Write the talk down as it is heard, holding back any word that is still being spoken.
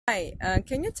Hi,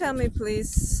 can you tell me please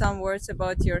some words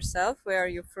about yourself? Where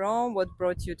are you from? What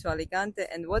brought you to Alicante?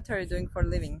 And what are you doing for a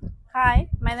living? Hi,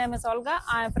 my name is Olga.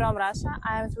 I'm from Russia.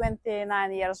 I'm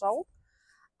 29 years old.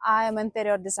 I'm an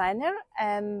interior designer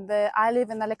and I live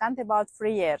in Alicante about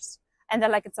 3 years. And I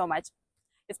like it so much.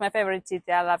 It's my favorite city.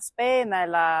 I love Spain. I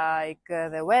like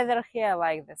the weather here. I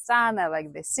like the sun. I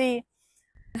like the sea.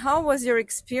 How was your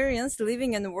experience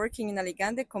living and working in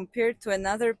Alicante compared to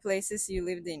another places you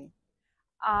lived in?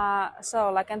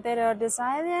 Like interior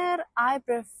designer, I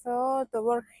prefer to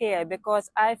work here because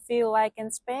I feel like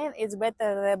in Spain it's better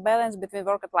the balance between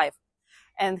work and life.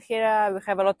 And here we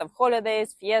have a lot of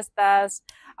holidays, fiestas.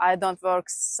 I don't work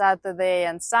Saturday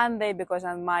and Sunday because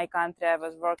in my country I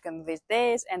was working these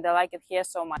days and I like it here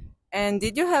so much. And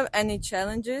did you have any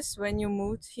challenges when you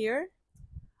moved here?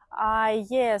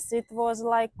 Yes, it was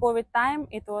like COVID time.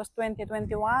 It was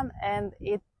 2021 and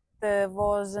it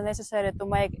was necessary to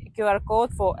make QR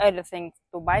code for everything,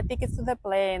 to buy tickets to the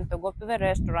plane, to go to the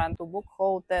restaurant, to book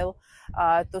hotel,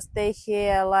 to stay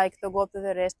here, like to go to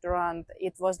the restaurant.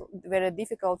 It was very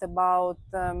difficult about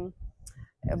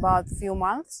few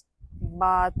months,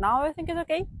 but now I think it's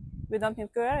okay. We don't need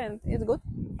QR and it's good.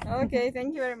 Okay,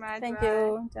 thank you very much. Thank Bye.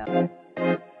 you.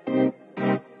 Ciao.